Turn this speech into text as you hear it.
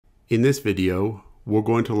In this video, we're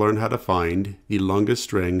going to learn how to find the longest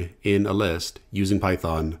string in a list using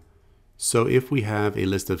Python. So if we have a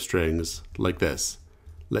list of strings like this,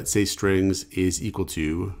 let's say strings is equal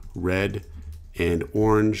to red and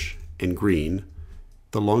orange and green,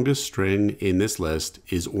 the longest string in this list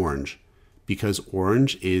is orange because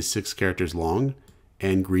orange is 6 characters long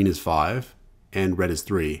and green is 5 and red is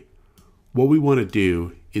 3. What we want to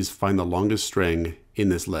do is find the longest string in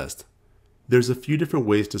this list. There's a few different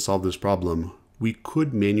ways to solve this problem. We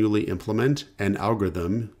could manually implement an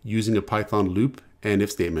algorithm using a Python loop and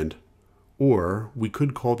if statement. Or we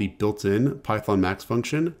could call the built-in Python max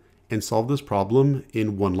function and solve this problem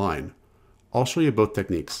in one line. I'll show you both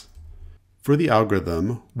techniques. For the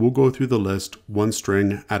algorithm, we'll go through the list one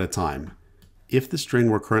string at a time. If the string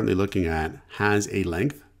we're currently looking at has a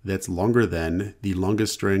length that's longer than the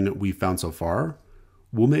longest string we've found so far,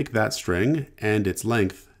 we'll make that string and its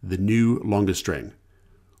length the new longest string.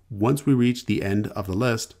 Once we reach the end of the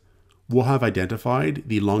list, we'll have identified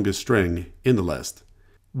the longest string in the list.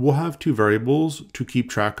 We'll have two variables to keep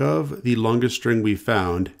track of the longest string we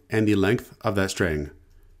found and the length of that string.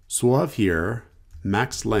 So we'll have here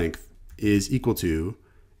max length is equal to,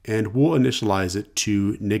 and we'll initialize it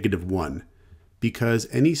to -1 because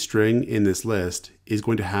any string in this list is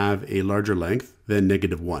going to have a larger length than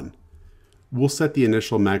 -1. We'll set the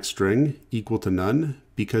initial max string equal to none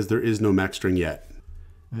because there is no max string yet.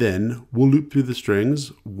 Then we'll loop through the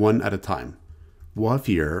strings one at a time. We'll have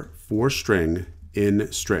here for string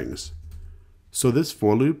in strings. So this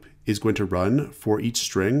for loop is going to run for each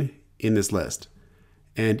string in this list.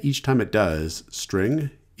 And each time it does,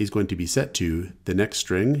 string is going to be set to the next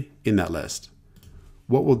string in that list.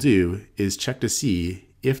 What we'll do is check to see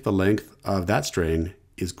if the length of that string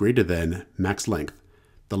is greater than max length,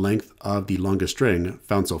 the length of the longest string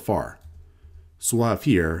found so far. So we'll have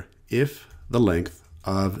here, if the length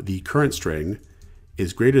of the current string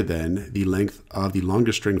is greater than the length of the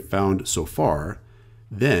longest string found so far,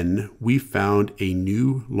 then we found a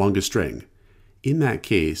new longest string. In that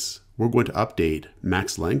case, we're going to update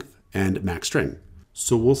max length and max string.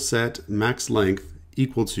 So we'll set max length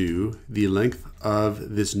equal to the length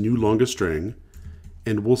of this new longest string,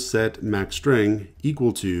 and we'll set max string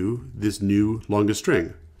equal to this new longest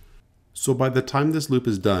string. So by the time this loop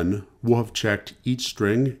is done, we'll have checked each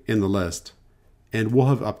string in the list, and we'll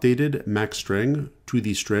have updated max string to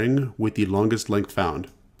the string with the longest length found.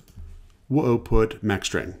 We'll output max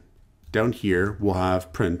string. Down here, we'll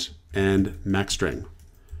have print and max string.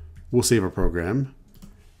 We'll save our program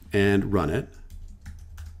and run it,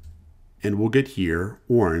 and we'll get here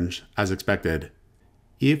orange as expected.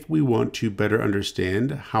 If we want to better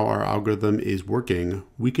understand how our algorithm is working,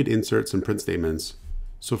 we could insert some print statements.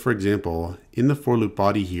 So for example, in the for loop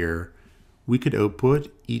body here, we could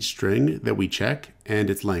output each string that we check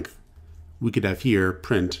and its length. We could have here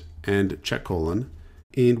print and check colon,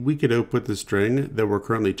 and we could output the string that we're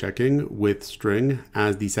currently checking with string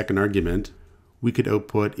as the second argument. We could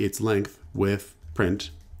output its length with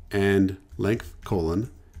print and length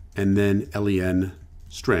colon, and then len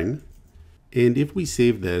string. And if we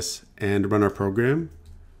save this and run our program,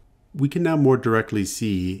 we can now more directly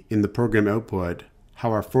see in the program output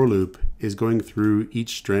how our for loop is going through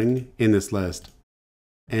each string in this list.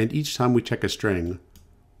 And each time we check a string,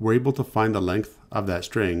 we're able to find the length of that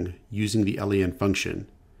string using the len function.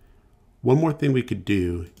 One more thing we could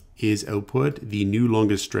do is output the new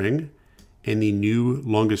longest string and the new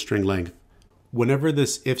longest string length whenever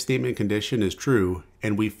this if statement condition is true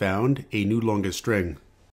and we found a new longest string.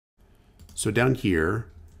 So down here,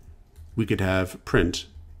 we could have print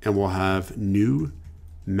and we'll have new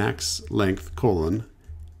max length colon,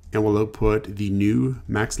 and we'll output the new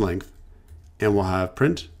max length, and we'll have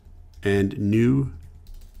print and new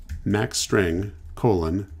max string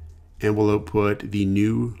colon, and we'll output the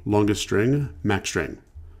new longest string max string.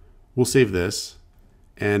 We'll save this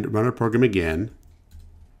and run our program again.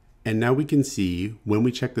 And now we can see when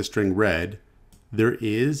we check the string red, there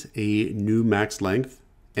is a new max length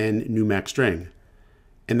and new max string.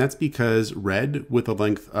 And that's because red with a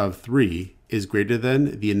length of 3 is greater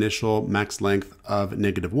than the initial max length of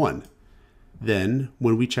 -1. Then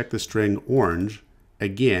when we check the string orange,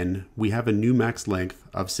 again, we have a new max length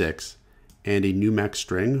of 6 and a new max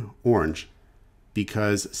string orange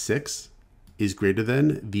because 6 is greater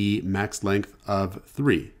than the max length of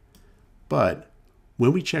 3. But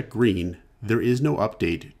when we check green, there is no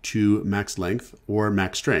update to max length or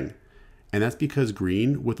max string. And that's because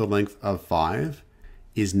green with a length of 5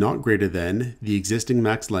 is not greater than the existing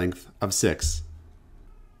max length of 6.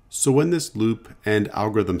 So when this loop and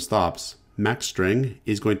algorithm stops, max string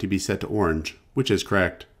is going to be set to orange, which is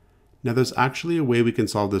correct. Now there's actually a way we can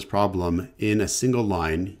solve this problem in a single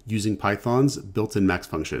line using Python's built-in max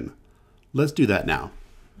function. Let's do that now.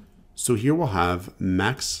 So here we'll have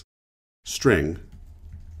max string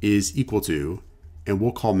is equal to, and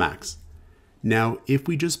we'll call max. Now, if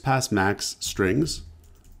we just pass max strings,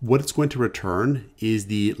 what it's going to return is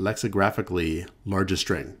the lexicographically largest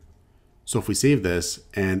string. So if we save this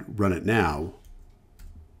and run it now,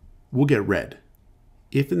 we'll get red.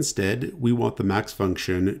 If instead we want the max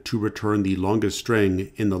function to return the longest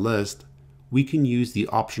string in the list, we can use the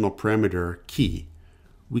optional parameter key.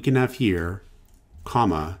 We can have here,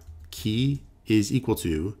 comma, key is equal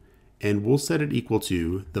to, and we'll set it equal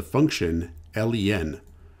to the function len.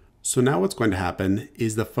 So now what's going to happen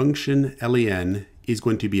is the function len is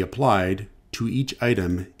going to be applied to each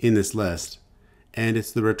item in this list, and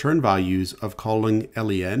it's the return values of calling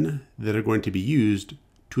len that are going to be used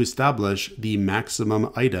to establish the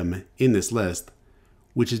maximum item in this list,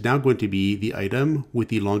 which is now going to be the item with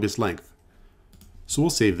the longest length. So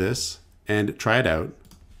we'll save this and try it out.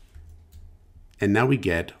 And now we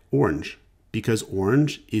get orange, because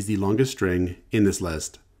orange is the longest string in this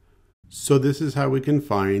list. So this is how we can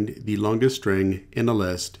find the longest string in a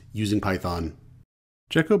list using Python.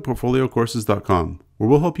 Check out portfoliocourses.com, where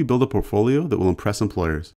we'll help you build a portfolio that will impress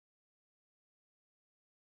employers.